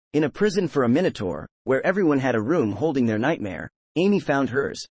In a prison for a minotaur, where everyone had a room holding their nightmare, Amy found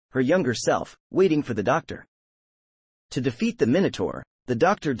hers, her younger self, waiting for the doctor. To defeat the minotaur, the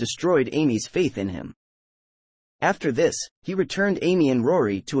doctor destroyed Amy's faith in him. After this, he returned Amy and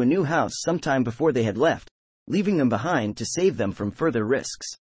Rory to a new house sometime before they had left, leaving them behind to save them from further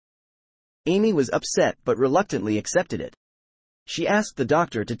risks. Amy was upset but reluctantly accepted it. She asked the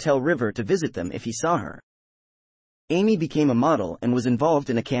doctor to tell River to visit them if he saw her. Amy became a model and was involved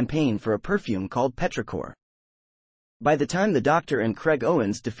in a campaign for a perfume called Petrichor. By the time the doctor and Craig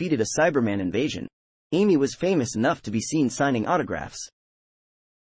Owens defeated a Cyberman invasion, Amy was famous enough to be seen signing autographs.